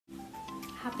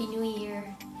Happy New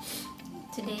Year!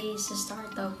 Today is the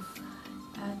start of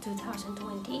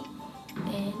 2020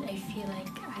 and I feel like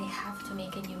I have to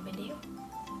make a new video.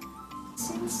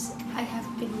 Since I have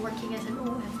been working as an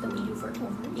OFW for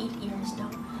over 8 years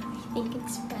now, I think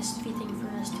it's best fitting for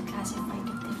us to classify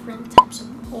the different types of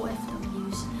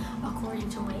OFWs according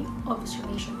to my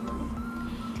observation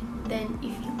only. Then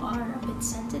if you are a bit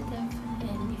sensitive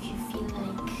and if you feel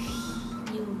like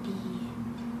you'll be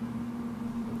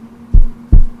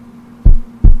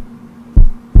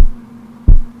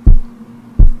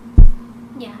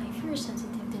if you're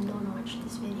sensitive, then don't watch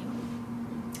this video.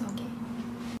 Okay.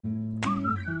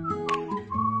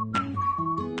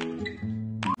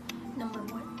 Number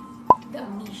 1, the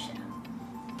amnesia.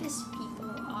 These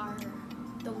people are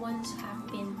the ones who have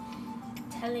been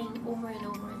telling over and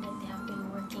over that they have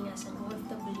been working as an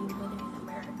OFW, whether in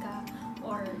America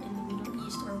or in the Middle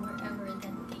East or wherever,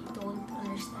 that they don't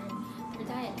understand their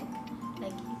dialect.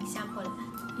 Like, example,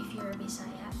 if you're a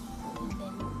Bisaya, and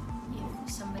then if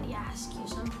somebody asks you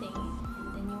something,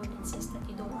 then you would insist that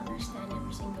you don't understand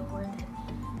every single word that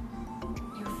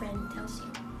your friend tells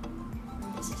you.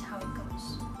 And this is how it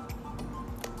goes.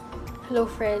 Hello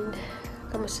friend,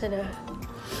 kamusta na?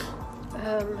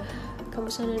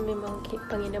 Kamusta na may mga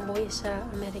panginabuhi sa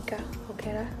Amerika?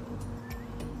 Okay ra?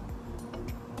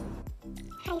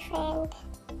 Hi friend,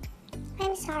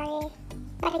 I'm sorry,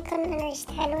 but I couldn't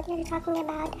understand what you were talking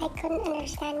about. I couldn't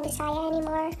understand Bisaya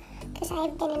anymore because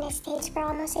I've been in the States for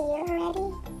almost a year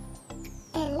already,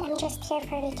 and I'm just here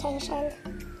for vacation.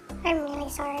 I'm really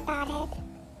sorry about it.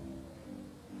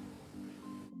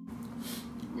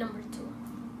 Number 2,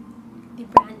 the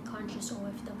brand conscious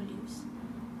OFWs.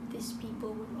 These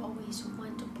people would always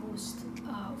want to post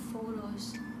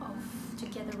photos of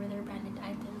together with their branded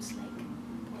items, like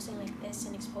posting like this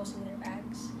and exposing their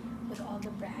bags with all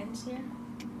the brands here.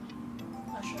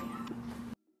 I'll show you.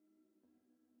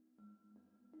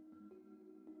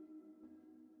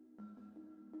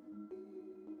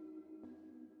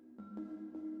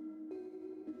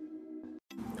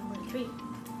 Number 3,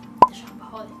 the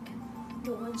shopaholic.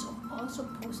 The ones who also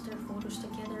post their photos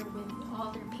together with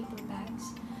all their paper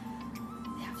bags.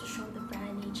 They have to show the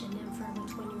brand H&M, Forever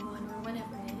 21 or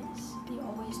whatever it is. They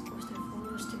always post their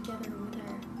photos together with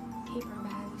their paper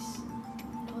bags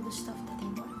and all the stuff that they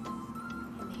bought.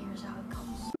 And here's how it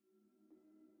goes.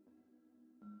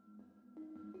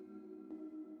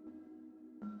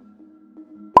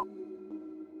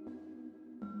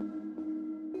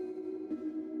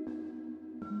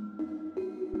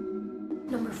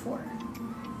 Number 4,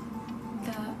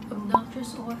 the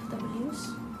obnoxious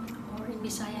OFWs, or in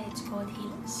Bisaya it's called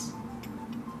heles.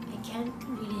 I can't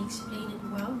really explain it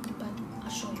well, but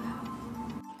I'll show you how.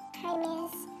 Hi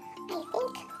miss, I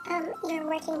think you're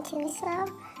working too slow.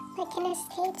 Like in the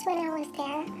States when I was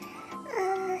there,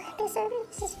 the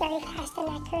service is very fast and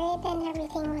accurate and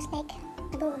everything was like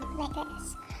boom, like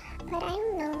this. But I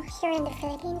don't know, here in the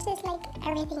Philippines it's like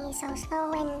everything is so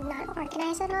slow and not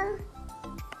organized at all.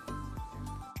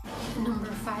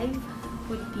 Number 5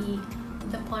 would be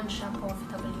the pawn shop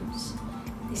OFWs.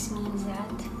 This means that,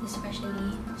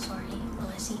 especially,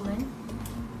 mga seamen,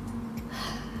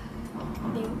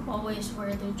 they always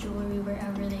wear their jewelry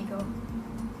wherever they go,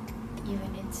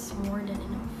 even it's more than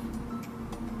enough.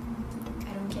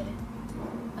 I don't get it,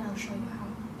 but I'll show you how.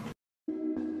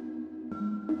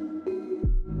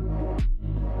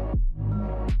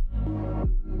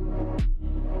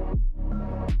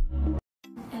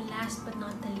 And last but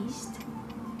not the least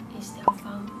is the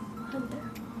Afang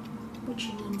hunter,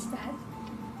 which means that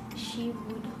she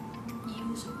would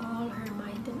use all her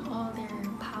might and all their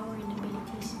power and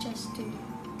abilities just to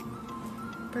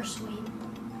persuade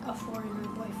a foreigner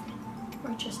boyfriend,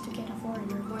 or just to get a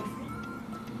foreigner boyfriend.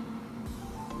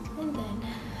 And then,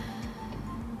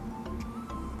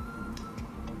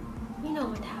 you know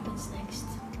what happens next.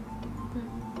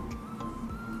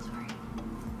 Sorry.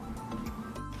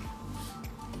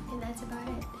 And that's about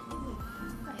it.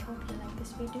 I hope you like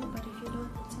this video, but if